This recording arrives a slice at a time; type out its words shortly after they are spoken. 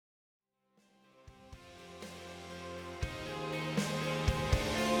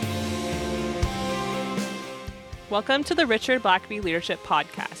Welcome to the Richard Blackaby Leadership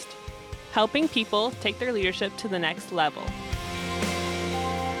Podcast, helping people take their leadership to the next level.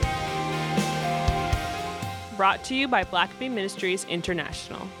 Brought to you by Blackaby Ministries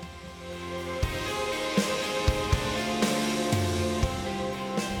International.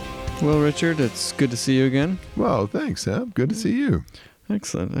 Well, Richard, it's good to see you again. Well, thanks, Sam. Good to see you.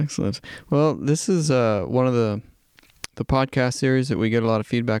 Excellent, excellent. Well, this is one of the podcast series that we get a lot of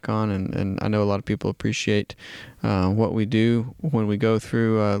feedback on, and I know a lot of people appreciate what we do when we go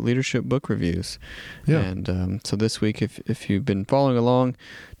through leadership book reviews. Yeah. And so this week, if you've been following along,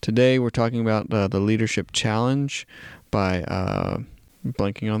 today we're talking about the Leadership Challenge by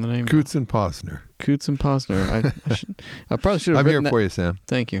blanking on the name. Coutts and Posner. Coutts and Posner. I probably should have. I'm here that. for you, Sam.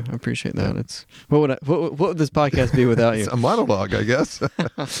 Thank you. I appreciate that. It's what would this podcast be without you? It's a monologue, I guess.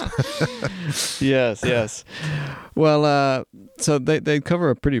 Yes. Well, so they cover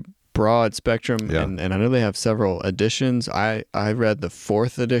a pretty broad spectrum, and I know they have several editions. I read the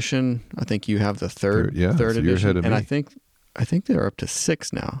fourth edition. I think you have the third so edition, you're ahead of and me. I think they're up to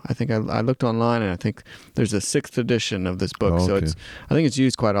 6 now. I think I looked online, and I think there's a 6th edition of this book. Oh, So okay. I think it's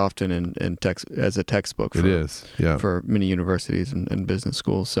used quite often in text as a textbook. It is, yeah. For many universities and business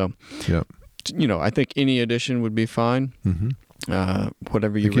schools. So, Yeah. I think any edition would be fine. Mm-hmm.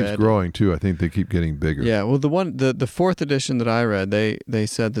 Whatever you It keeps read. growing too. I think they keep getting bigger. Yeah. Well, the fourth edition that I read, they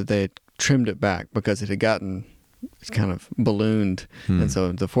said that they had trimmed it back because it had gotten kind of ballooned, and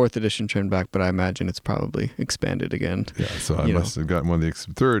so the fourth edition trimmed back. But I imagine it's probably expanded again. Yeah. So I must have gotten one of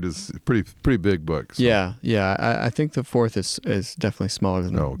the third is a pretty big book. So. Yeah. I think the fourth is definitely smaller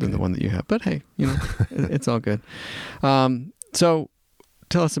than the one that you have. But hey, it's all good. So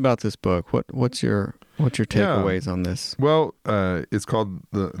tell us about this book. What's your takeaways on this? Well, it's called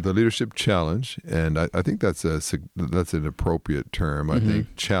the Leadership Challenge, and I think that's an appropriate term. I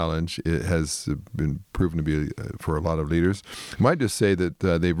think challenge, it has been proven to be for a lot of leaders. I might just say that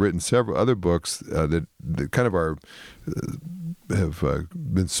they've written several other books that kind of have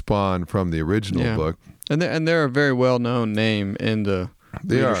been spawned from the original book, and they're a very well known name in the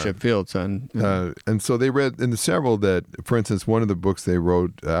leadership field, son. And so they read in several that, for instance, one of the books they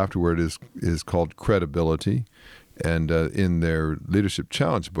wrote afterward is called Credibility. And in their Leadership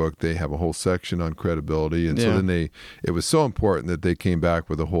Challenge book, they have a whole section on credibility. And so then it was so important that they came back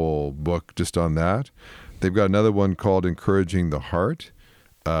with a whole book just on that. They've got another one called Encouraging the Heart.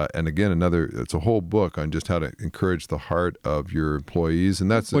 And again, it's a whole book on just how to encourage the heart of your employees.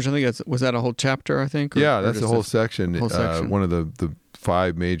 And that's which I think was that a whole chapter, I think? That's the whole section. One of the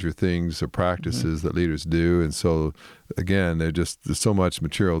 5 major things or practices that leaders do. And so, again, there's so much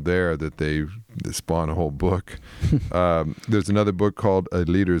material there that they spawn a whole book. There's another book called A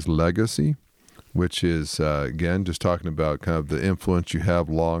Leader's Legacy, which is, again, just talking about kind of the influence you have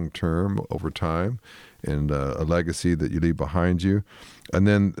long-term over time and a legacy that you leave behind you. And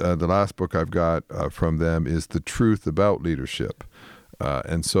then the last book I've got from them is The Truth About Leadership.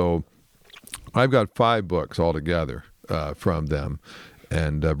 And so I've got 5 books altogether from them.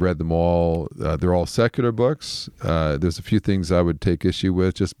 And I've read them all. They're all secular books. There's a few things I would take issue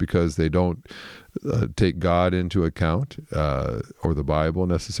with just because they don't take God into account or the Bible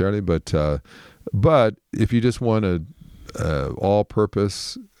necessarily. But if you just want a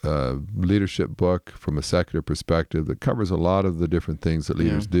all-purpose leadership book from a secular perspective that covers a lot of the different things that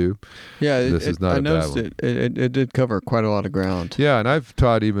leaders do. Yeah, this is not I a bad noticed one. It did cover quite a lot of ground. Yeah, and I've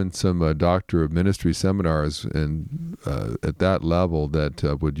taught even some Doctor of Ministry seminars and at that level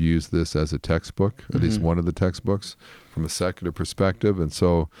that would use this as a textbook, at least one of the textbooks from a secular perspective. And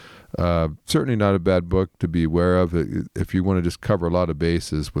so certainly not a bad book to be aware of. If you want to just cover a lot of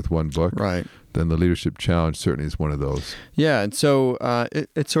bases with one book, right, then the Leadership Challenge certainly is one of those. Yeah, and so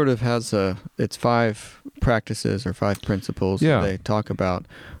it sort of has it's 5 practices or 5 principles that they talk about.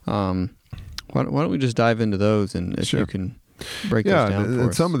 Why don't we just dive into those, and if you can break those down for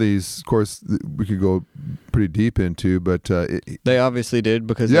us. Some of these, of course, we could go pretty deep into, but they obviously did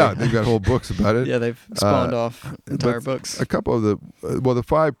because they've got whole books about it. Yeah, they've spawned off entire books. A couple of the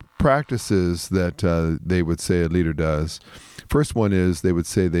 5 practices that they would say a leader does. First one is they would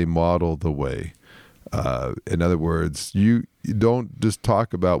say they model the way. In other words, you don't just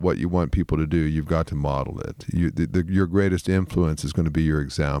talk about what you want people to do. You've got to model it. Your greatest influence is going to be your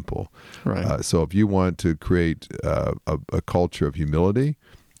example. Right. So if you want to create a culture of humility,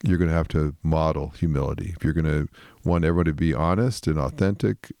 you're going to have to model humility. If you're going to want everyone to be honest and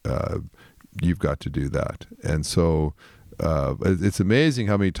authentic, you've got to do that. And so it's amazing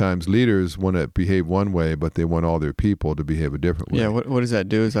how many times leaders want to behave one way, but they want all their people to behave a different way. Yeah, what does that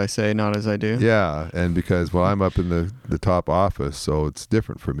do? As I say, not as I do? Yeah, and because, well, I'm up in the top office, so it's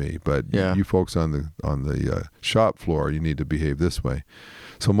different for me. But you folks on the shop floor, you need to behave this way.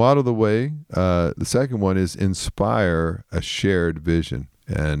 So model the way. The second one is inspire a shared vision.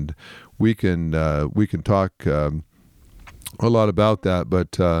 And we can talk a lot about that,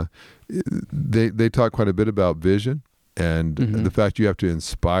 but they talk quite a bit about vision and the fact you have to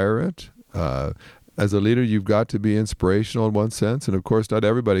inspire it. As a leader, you've got to be inspirational in one sense, and of course, not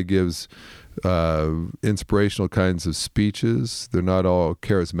everybody gives inspirational kinds of speeches. They're not all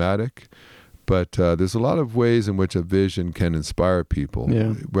charismatic, but there's a lot of ways in which a vision can inspire people,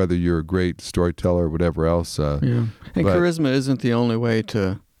 whether you're a great storyteller or whatever else. And charisma isn't the only way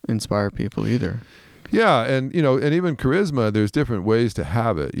to inspire people either. Yeah, and and even charisma, there's different ways to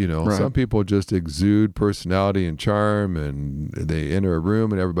have it. Right. Some people just exude personality and charm, and they enter a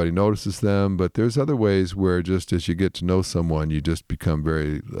room and everybody notices them. But there's other ways where just as you get to know someone, you just become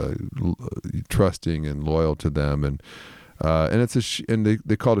very trusting and loyal to them, and it's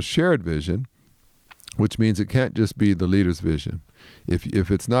they call it a shared vision, which means it can't just be the leader's vision.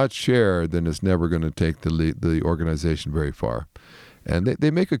 If it's not shared, then it's never going to take the organization very far. And they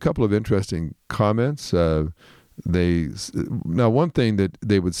make a couple of interesting comments. Now, one thing that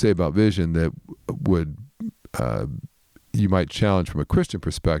they would say about vision that would you might challenge from a Christian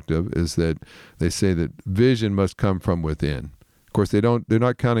perspective is that they say that vision must come from within. Of course, they're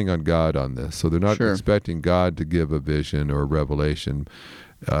not counting on God on this, so they're not expecting God to give a vision or a revelation.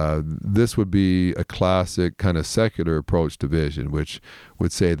 This would be a classic kind of secular approach to vision, which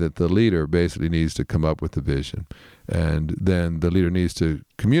would say that the leader basically needs to come up with the vision, and then the leader needs to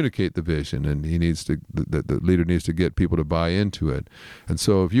communicate the vision, and the leader needs to get people to buy into it. And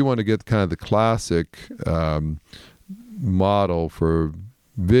so, if you want to get kind of the classic model for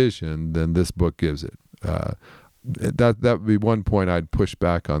vision, then this book gives it. That would be one point I'd push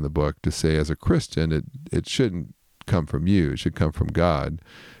back on the book to say, as a Christian, it shouldn't come from you. It should come from God,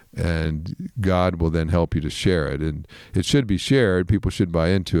 and God will then help you to share it. And it should be shared. People should buy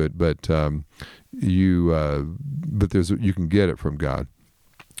into it, but you can get it from God.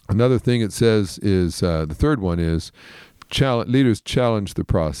 Another thing it says is the third one is leaders challenge the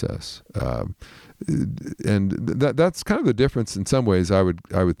process. And that's kind of the difference in some ways, I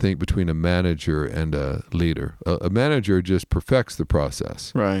would think, between a manager and a leader. A manager just perfects the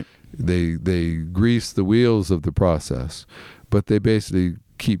process. Right. They grease the wheels of the process, but they basically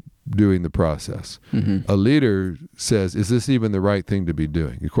keep doing the process. A leader says, is this even the right thing to be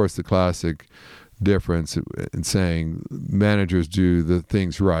doing? Of course, the classic difference in saying managers do the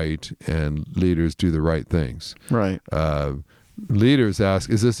things right and leaders do the right things. Right. Leaders ask,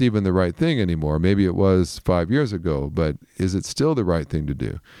 is this even the right thing anymore? Maybe it was 5 years ago, but is it still the right thing to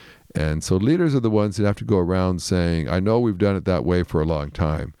do? And so leaders are the ones that have to go around saying, I know we've done it that way for a long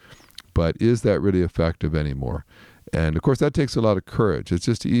time, but is that really effective anymore? And of course, that takes a lot of courage. It's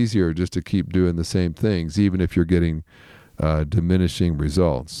just easier just to keep doing the same things, even if you're getting diminishing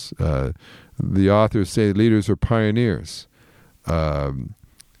results. The authors say leaders are pioneers.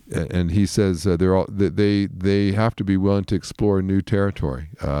 And he says they have to be willing to explore new territory.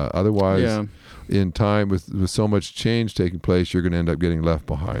 Otherwise, in time, with so much change taking place, you're going to end up getting left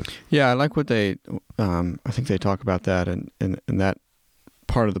behind. Yeah, I like what I think they talk about that, and in that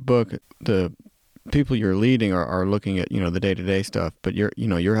part of the book, the people you're leading are looking at the day-to-day stuff, but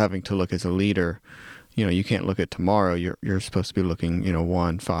you're having to look as a leader. You can't look at tomorrow. You're supposed to be looking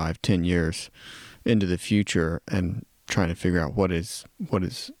 1, 5, 10 years into the future and trying to figure out what is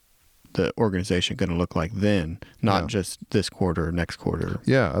the organization going to look like then, not just this quarter or next quarter.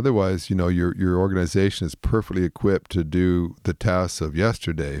 Yeah, otherwise, your organization is perfectly equipped to do the tasks of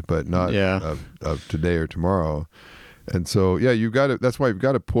yesterday, but not of today or tomorrow. And so, that's why you've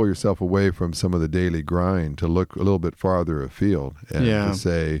got to pull yourself away from some of the daily grind to look a little bit farther afield and to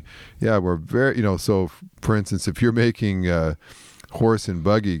say, we're very, so for instance, if you're making horse and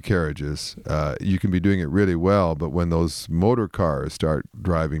buggy carriages, you can be doing it really well, but when those motor cars start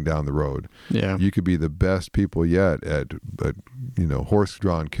driving down the road, you could be the best people yet at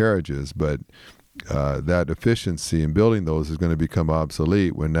horse-drawn carriages, but that efficiency in building those is going to become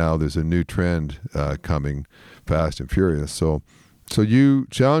obsolete when now there's a new trend coming fast and furious. So you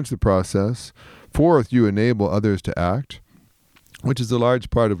challenge the process. Fourth, you enable others to act, which is a large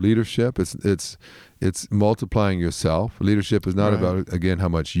part of leadership. It's multiplying yourself. Leadership is not about, again, how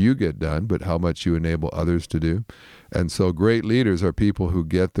much you get done, but how much you enable others to do. And so great leaders are people who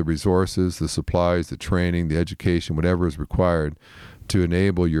get the resources, the supplies, the training, the education, whatever is required to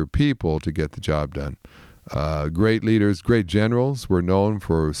enable your people to get the job done. Great leaders, great generals were known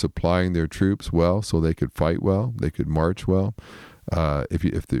for supplying their troops well so they could fight well, they could march well. If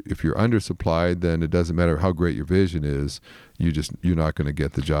you're undersupplied, then it doesn't matter how great your vision is. You're not going to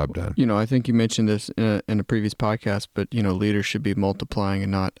get the job done. I think you mentioned this in a previous podcast, but leaders should be multiplying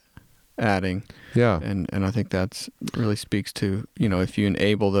and not adding. Yeah. And I think that's really speaks to if you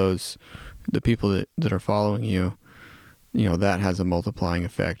enable the people that are following you, that has a multiplying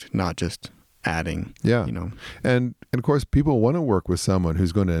effect, not just adding. Yeah. And of course, people want to work with someone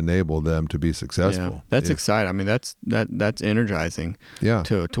who's going to enable them to be successful. Yeah. That's exciting. I mean, that's energizing. Yeah.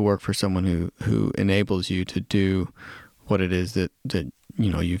 To work for someone who enables you to do what it is that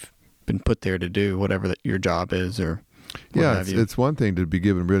you've been put there to do, whatever your job is, or it's one thing to be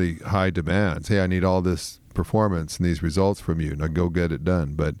given really high demands. Hey, I need all this performance and these results from you. Now go get it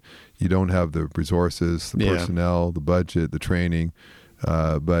done. But you don't have the resources, the personnel, the budget, the training.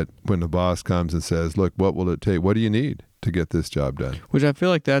 But when the boss comes and says, look, what will it take? What do you need to get this job done? Which I feel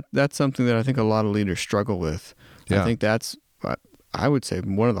like that's something that I think a lot of leaders struggle with. Yeah. I think that's, I would say,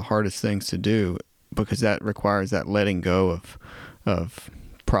 one of the hardest things to do, because that requires that letting go of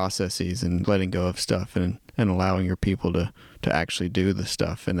processes and letting go of stuff and allowing your people to actually do the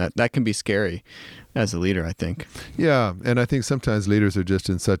stuff. And that can be scary as a leader, I think. Yeah, and I think sometimes leaders are just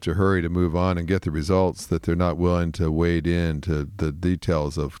in such a hurry to move on and get the results that they're not willing to wade into the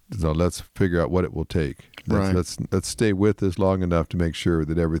details of, let's figure out what it will take. Let's stay with this long enough to make sure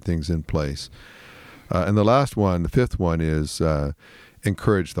that everything's in place. And the last one, the fifth one, is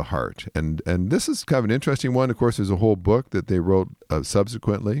encourage the heart. And this is kind of an interesting one. Of course, there's a whole book that they wrote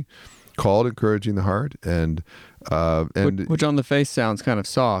subsequently called Encouraging the Heart, and which on the face sounds kind of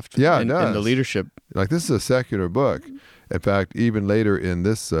soft. Yeah, in the leadership. Like, this is a secular book. In fact, even later in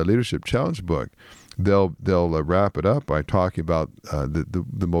this Leadership Challenge book, they'll wrap it up by talking about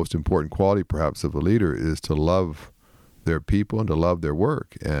the most important quality, perhaps, of a leader is to love their people and to love their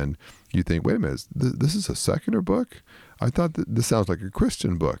work. And you think, wait a minute, this is a secular book? I thought that this sounds like a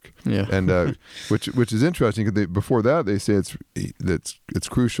Christian book. Yeah. And which is interesting, because before that they say it's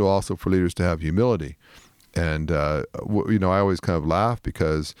crucial also for leaders to have humility. And I always kind of laugh,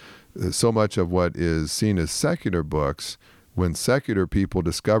 because so much of what is seen as secular books, when secular people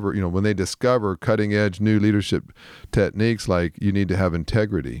discover, when they discover cutting edge new leadership techniques, like you need to have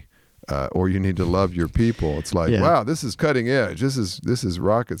integrity, or you need to love your people. It's like, wow, this is cutting edge. This is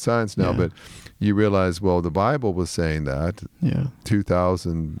rocket science now. Yeah. But you realize, well, the Bible was saying that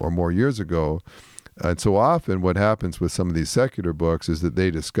 2,000 or more years ago. And so often what happens with some of these secular books is that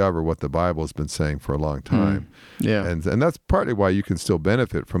they discover what the Bible has been saying for a long time. Yeah. And that's partly why you can still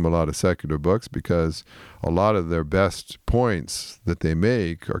benefit from a lot of secular books, because a lot of their best points that they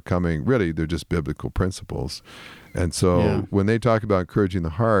make are coming, really, they're just biblical principles. And so when they talk about encouraging the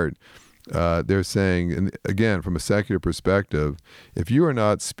heart, they're saying, and again, from a secular perspective, if you are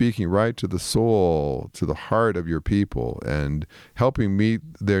not speaking right to the soul, to the heart of your people, and helping meet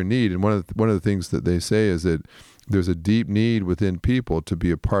their need, and one of the things that they say is that there's a deep need within people to be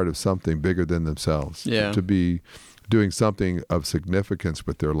a part of something bigger than themselves, to be doing something of significance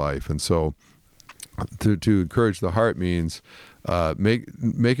with their life. And so to encourage the heart means make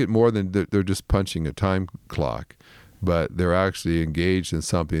it more than they're just punching a time clock, but they're actually engaged in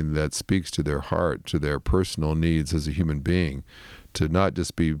something that speaks to their heart, to their personal needs as a human being, to not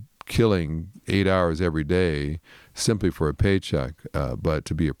just be killing 8 hours every day simply for a paycheck, but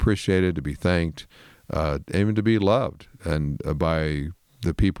to be appreciated, to be thanked, even to be loved and by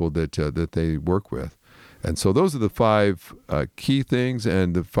the people that they work with. And so those are the 5 key things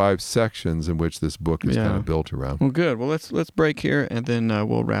and the 5 sections in which this book is kind of built around. Well, good. Well, let's break here, and then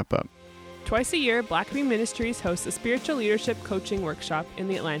we'll wrap up. Twice a year, Blackaby Ministries hosts a spiritual leadership coaching workshop in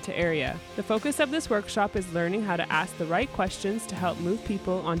the Atlanta area. The focus of this workshop is learning how to ask the right questions to help move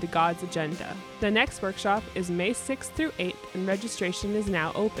people onto God's agenda. The next workshop is May 6th through 8th, and registration is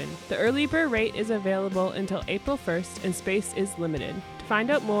now open. The early bird rate is available until April 1st, and space is limited. To find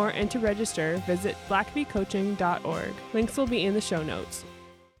out more and to register, visit blackabycoaching.org. Links will be in the show notes.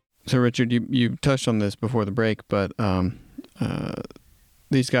 So, Richard, you touched on this before the break, but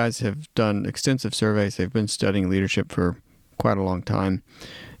these guys have done extensive surveys. They've been studying leadership for quite a long time,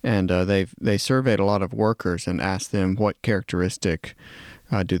 and they surveyed a lot of workers and asked them what characteristic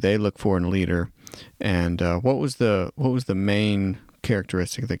do they look for in a leader, and what was the main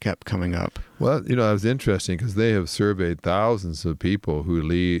characteristic that kept coming up? Well, that was interesting, because they have surveyed thousands of people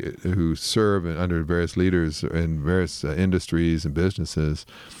who serve under various leaders in various industries and businesses,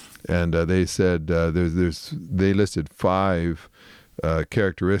 and they said they listed 5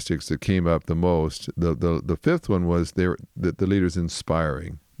 characteristics that came up the most. The fifth one was that the leader's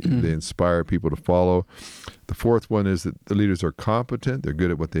inspiring. They inspire people to follow. The fourth one is that the leaders are competent. They're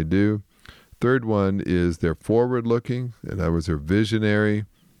good at what they do. Third one is they're forward-looking. In other words, they're visionary.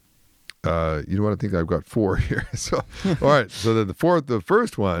 You know what? I think I've got 4 here. So, all right. So the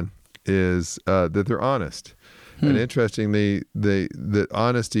first one is that they're honest. And interestingly, that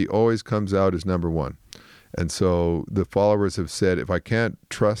honesty always comes out as number one. And so the followers have said, if I can't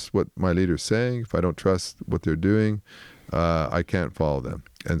trust what my leader's saying, if I don't trust what they're doing, I can't follow them.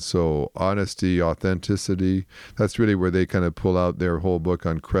 And so honesty, authenticity, that's really where they kind of pull out their whole book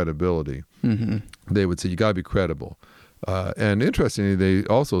on credibility. They would say, you got to be credible. And interestingly, they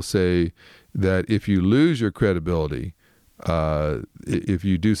also say that if you lose your credibility, if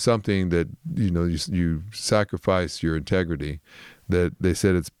you do something that, you sacrifice your integrity, that they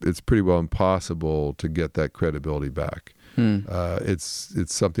said it's pretty well impossible to get that credibility back. It's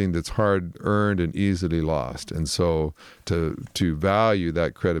something that's hard earned and easily lost. And so to value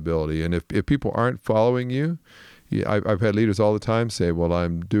that credibility, and if people aren't following you, I've had leaders all the time say, well,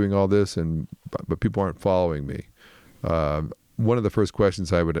 I'm doing all this, but people aren't following me. One of the first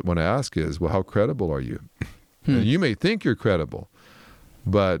questions I would want to ask is, well, how credible are you? And you may think you're credible,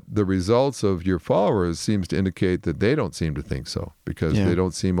 but the results of your followers seems to indicate that they don't seem to think so, because they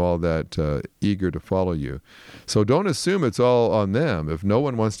don't seem all that eager to follow you. So don't assume it's all on them. If no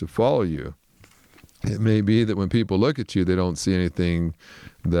one wants to follow you, it may be that when people look at you, they don't see anything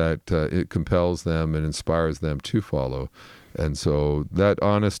that it compels them and inspires them to follow. And so that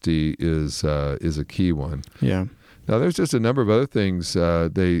honesty is a key one. Yeah. Now, there's just a number of other things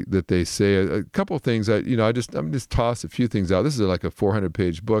that they say. A couple of things I'm just toss a few things out. This is like a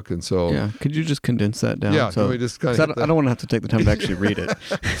 400-page book, and so could you just condense that down? Yeah, so we just kind of. I don't want to have to take the time to actually read it.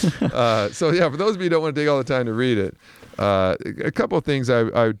 For those of you who don't want to take all the time to read it, a couple of things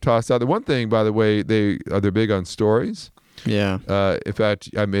I tossed out. The one thing, by the way, they're big on stories. Yeah. In fact,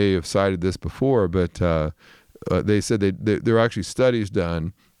 I may have cited this before, but they said there are actually studies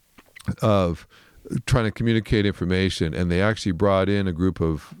done of trying to communicate information, and they actually brought in a group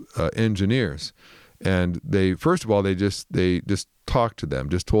of engineers, and they just talked to them,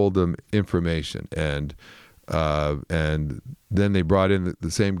 just told them information, and then they brought in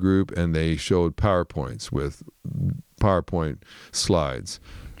the same group, and they showed PowerPoints with PowerPoint slides,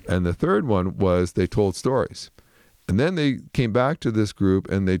 and the third one was they told stories. And then they came back to this group,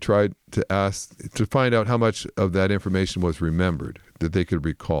 and they tried to find out how much of that information was remembered, that they could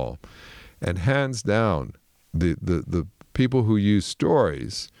recall. And hands down, the people who use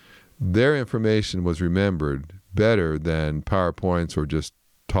stories, their information was remembered better than PowerPoints or just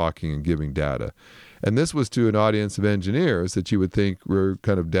talking and giving data. And this was to an audience of engineers that you would think were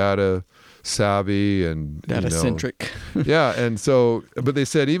kind of data savvy and data-centric. And so, but they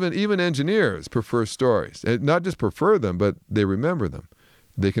said even engineers prefer stories. And not just prefer them, but they remember them.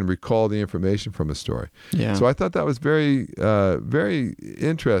 They can recall the information from a story. Yeah. So I thought that was very, very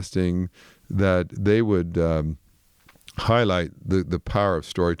interesting that they would highlight the power of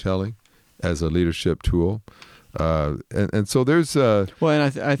storytelling as a leadership tool. And so there's and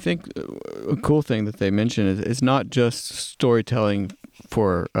I think a cool thing that they mention is it's not just storytelling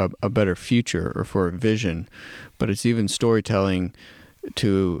for a better future or for a vision, but it's even storytelling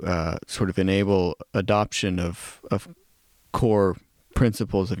to sort of enable adoption of core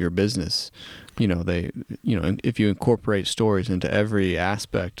principles of your business. If you incorporate stories into every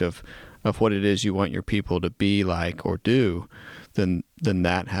aspect of what it is you want your people to be like or do, then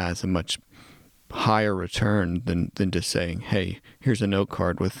that has a much higher return than just saying, hey, here's a note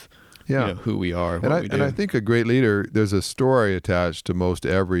card with who we are and what we do. And I think a great leader, there's a story attached to most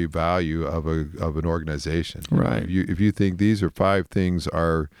every value of an organization. Right. If you think these are 5 things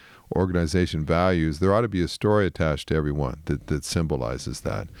are organization values, there ought to be a story attached to every one that symbolizes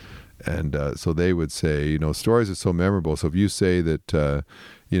that. And so they would say, stories are so memorable. So if you say that,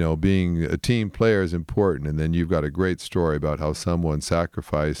 being a team player is important, and then you've got a great story about how someone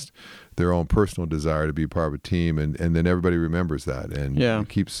sacrificed their own personal desire to be part of a team, and then everybody remembers that, and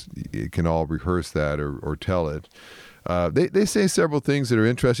it can all rehearse that or tell it. They say several things that are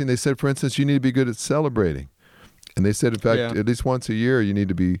interesting. They said, for instance, you need to be good at celebrating. And they said, in fact, at least once a year, you need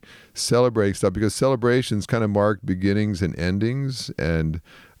to be celebrating stuff, because celebrations kind of mark beginnings and endings, and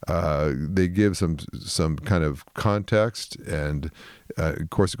they give some kind of context. And of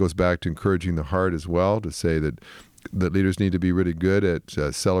course, it goes back to encouraging the heart as well, to say that leaders need to be really good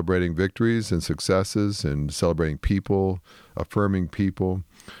at celebrating victories and successes and celebrating people, affirming people.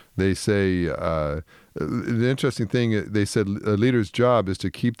 They say, the interesting thing, they said a leader's job is to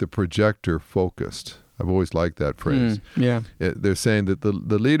keep the projector focused. I've always liked that phrase. Yeah. They're saying that the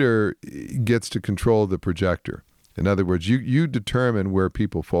leader gets to control the projector. In other words, you determine where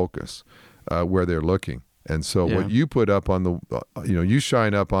people focus, where they're looking. And so what you put up on the, you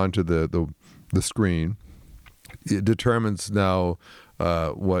shine up onto the screen, it determines now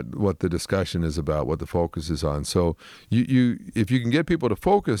what the discussion is about, what the focus is on. So if you can get people to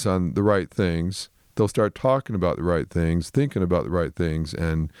focus on the right things, they'll start talking about the right things, thinking about the right things,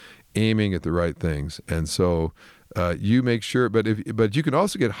 and aiming at the right things. And so you make sure, but you can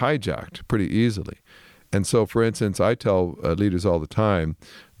also get hijacked pretty easily. And so, for instance, I tell leaders all the time,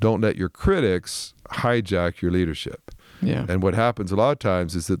 don't let your critics hijack your leadership. Yeah. And what happens a lot of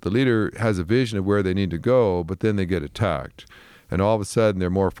times is that the leader has a vision of where they need to go, but then they get attacked. And all of a sudden, they're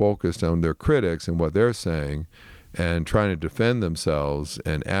more focused on their critics and what they're saying and trying to defend themselves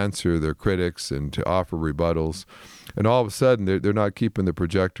and answer their critics and to offer rebuttals. And all of a sudden, they're not keeping the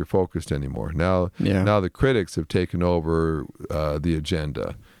projector focused anymore. Now the critics have taken over the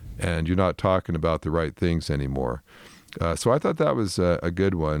agenda, and you're not talking about the right things anymore. So I thought that was a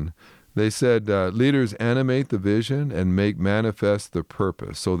good one. They said leaders animate the vision and make manifest the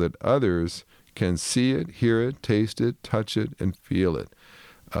purpose so that others can see it, hear it, taste it, touch it, and feel it.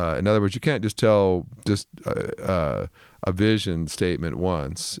 In other words, you can't just tell a vision statement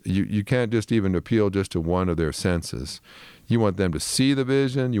once. You can't just even appeal just to one of their senses. You want them to see the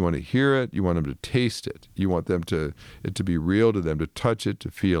vision. You want to hear it. You want them to taste it. You want them it to be real to them, to touch it, to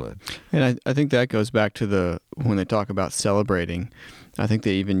feel it. And I think that goes back to when they talk about celebrating. I think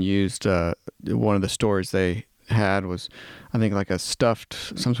they even used one of the stories they had was, I think, like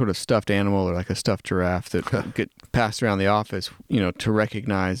some sort of stuffed animal or like a stuffed giraffe that get passed around the office, to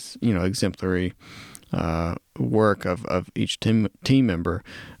recognize, exemplary work of each team member.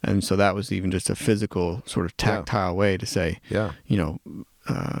 And so that was even just a physical sort of tactile way to say, this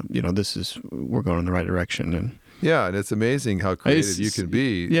is, we're going in the right direction. And and it's amazing how creative you can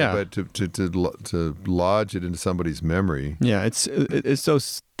be. But to lodge it into somebody's memory. Yeah, it's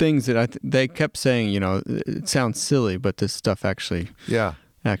those things that they kept saying. It sounds silly, but this stuff actually works. Yeah,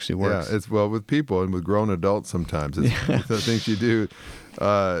 it's with people and with grown adults sometimes. It's the things you do.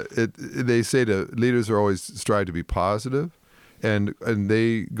 They say that leaders are always strive to be positive, and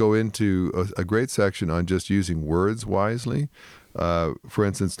they go into a great section on just using words wisely. For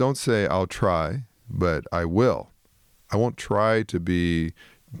instance, don't say "I'll try," but "I will." I won't try to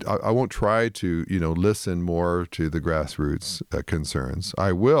listen more to the grassroots concerns.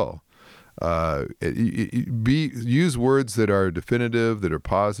 I will. Use words that are definitive, that are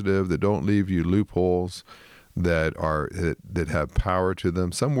positive, that don't leave you loopholes, that have power to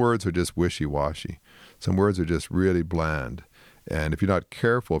them. Some words are just wishy-washy. Some words are just really bland. And if you're not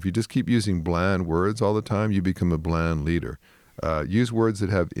careful, if you just keep using bland words all the time, you become a bland leader. Use words that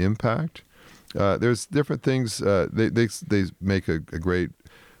have impact. There's different things. They make a great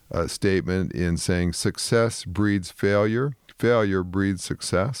statement in saying success breeds failure. Failure breeds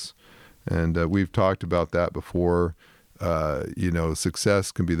success. And we've talked about that before.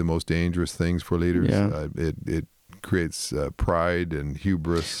 Success can be the most dangerous things for leaders. Yeah. It creates pride and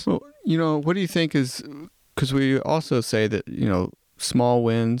hubris. Well, what do you think is, because we also say that, small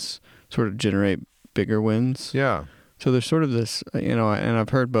wins sort of generate bigger wins. Yeah. So there's sort of this, and I've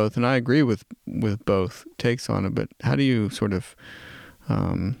heard both, and I agree with both takes on it, but how do you sort of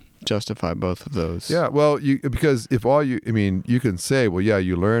justify both of those? Yeah, well, because if you can say, well, yeah,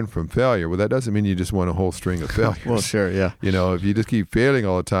 you learn from failure. Well, that doesn't mean you just want a whole string of failures. Well, sure, yeah. If you just keep failing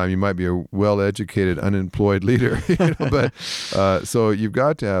all the time, you might be a well-educated, unemployed leader. But so you've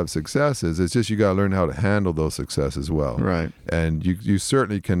got to have successes. It's just you got to learn how to handle those successes well. Right. And you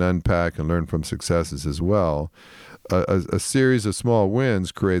certainly can unpack and learn from successes as well. A series of small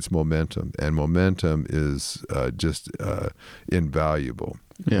wins creates momentum, and momentum is just invaluable.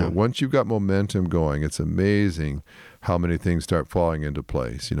 Yeah. Once you've got momentum going, it's amazing how many things start falling into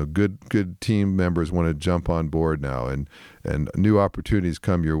place. Good team members want to jump on board now, and new opportunities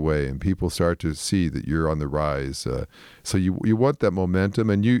come your way, and people start to see that you're on the rise. So you want that momentum,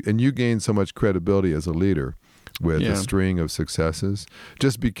 and you gain so much credibility as a leader with a string of successes.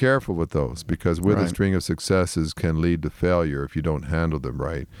 Just be careful with those, because a string of successes can lead to failure if you don't handle them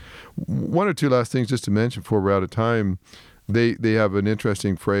right. One or two last things just to mention before we're out of time. They have an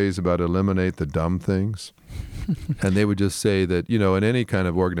interesting phrase about eliminate the dumb things. And they would just say that, in any kind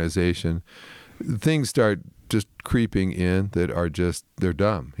of organization, things start just creeping in that are they're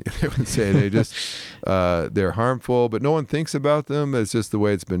dumb. They would say they're harmful, but no one thinks about them. It's just the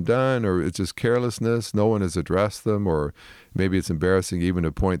way it's been done, or it's just carelessness. No one has addressed them, or maybe it's embarrassing even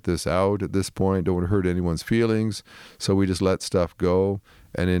to point this out at this point. Don't want to hurt anyone's feelings, so we just let stuff go.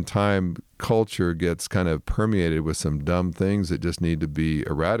 And in time, culture gets kind of permeated with some dumb things that just need to be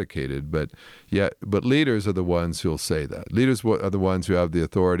eradicated. But leaders are the ones who'll say that. Leaders are the ones who have the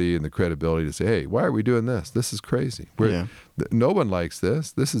authority and the credibility to say, "Hey, why are we doing this? This is crazy. No one likes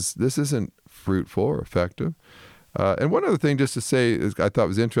this. This isn't fruitful or effective." And one other thing just to say I thought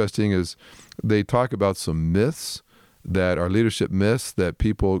was interesting is they talk about some myths that are leadership myths that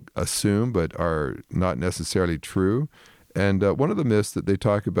people assume but are not necessarily true. And one of the myths that they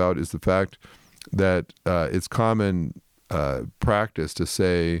talk about is the fact that it's common practice to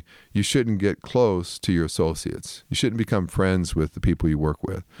say you shouldn't get close to your associates. You shouldn't become friends with the people you work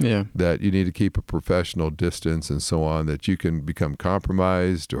with. Yeah. That you need to keep a professional distance and so on, that you can become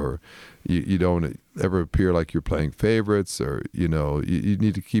compromised, or you don't ever appear like you're playing favorites, or, you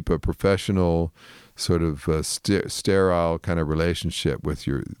need to keep a professional sort of sterile kind of relationship with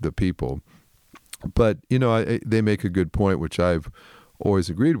the people. But, they make a good point, which I've always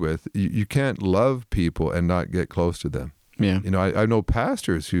agreed with. You can't love people and not get close to them. Yeah. I know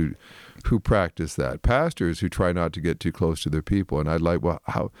pastors who practice that, pastors who try not to get too close to their people. And I'd like, well,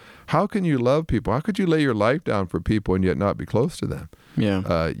 how can you love people? How could you lay your life down for people and yet not be close to them?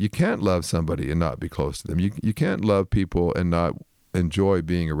 Yeah. You can't love somebody and not be close to them. You can't love people and not enjoy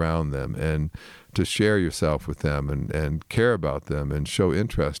being around them, and to share yourself with them and care about them and show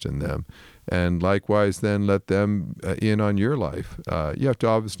interest in them. And likewise, then let them in on your life. You have to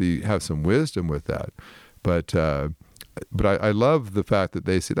obviously have some wisdom with that. But I love the fact that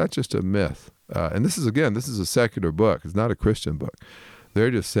they say that's just a myth. And this is a secular book. It's not a Christian book.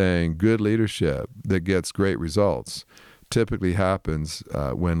 They're just saying good leadership that gets great results typically happens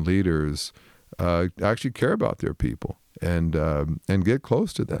when leaders actually care about their people and get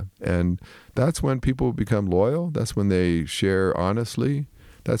close to them. And that's when people become loyal. That's when they share honestly.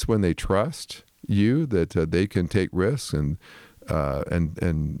 That's when they trust you, that they can take risks and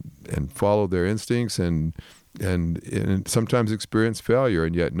follow their instincts and sometimes experience failure,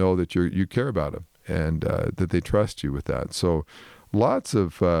 and yet know that you care about them and that they trust you with that. So lots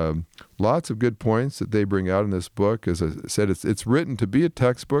of good points that they bring out in this book. As I said, it's written to be a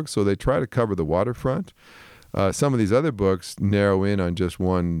textbook, so they try to cover the waterfront. Some of these other books narrow in on just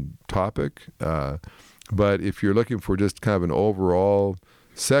one topic, but if you're looking for just kind of an overall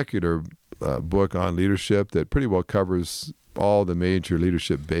secular book on leadership that pretty well covers all the major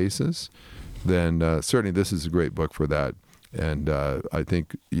leadership bases, then certainly this is a great book for that. And I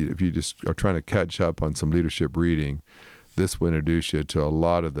think if you just are trying to catch up on some leadership reading, this will introduce you to a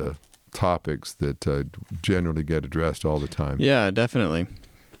lot of the topics that generally get addressed all the time. Yeah, definitely.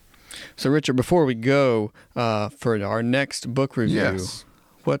 So, Richard, before we go for our next book review, yes.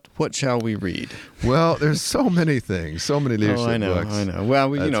 What shall we read? Well, there's so many things, so many leadership books. I know. Well,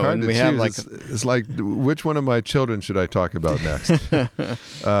 we have like it's like which one of my children should I talk about next?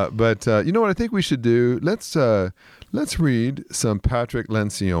 But you know what I think we should do? Let's read some Patrick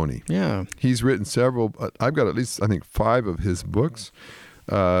Lencioni. Yeah, he's written several. I've got at least I think 5 of his books,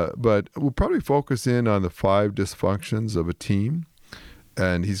 but we'll probably focus in on the 5 dysfunctions of a team.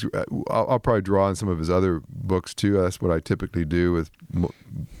 And I'll probably draw on some of his other books too. That's what I typically do with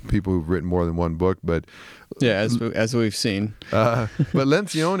people who've written more than one book. But yeah, as we've seen. But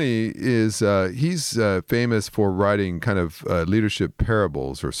Lencioni he's famous for writing kind of leadership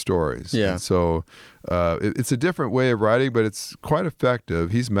parables or stories. Yeah. And so it's a different way of writing, but it's quite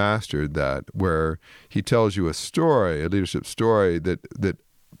effective. He's mastered that, where he tells you a story, a leadership story that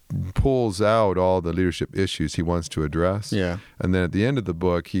pulls out all the leadership issues he wants to address. Yeah. And then at the end of the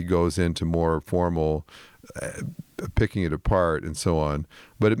book, he goes into more formal picking it apart and so on.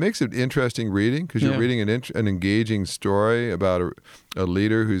 But it makes it interesting reading, because you're reading an engaging story about a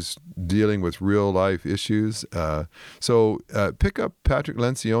leader who's dealing with real life issues. So pick up Patrick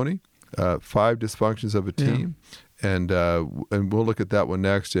Lencioni, 5 Dysfunctions of a Team. Yeah. And we'll look at that one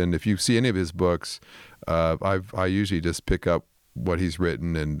next. And if you see any of his books, I usually just pick up what he's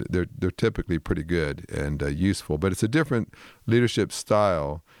written, and they're typically pretty good and useful. But it's a different leadership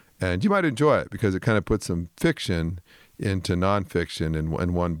style, and you might enjoy it because it kind of puts some fiction into nonfiction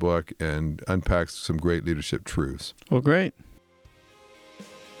in one book and unpacks some great leadership truths. Well, great.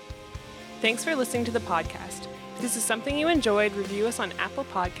 Thanks for listening to the podcast. If this is something you enjoyed, review us on Apple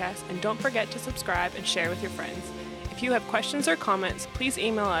Podcasts, and don't forget to subscribe and share with your friends. If you have questions or comments, please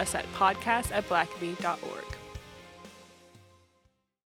email us at podcast@blackaby.org.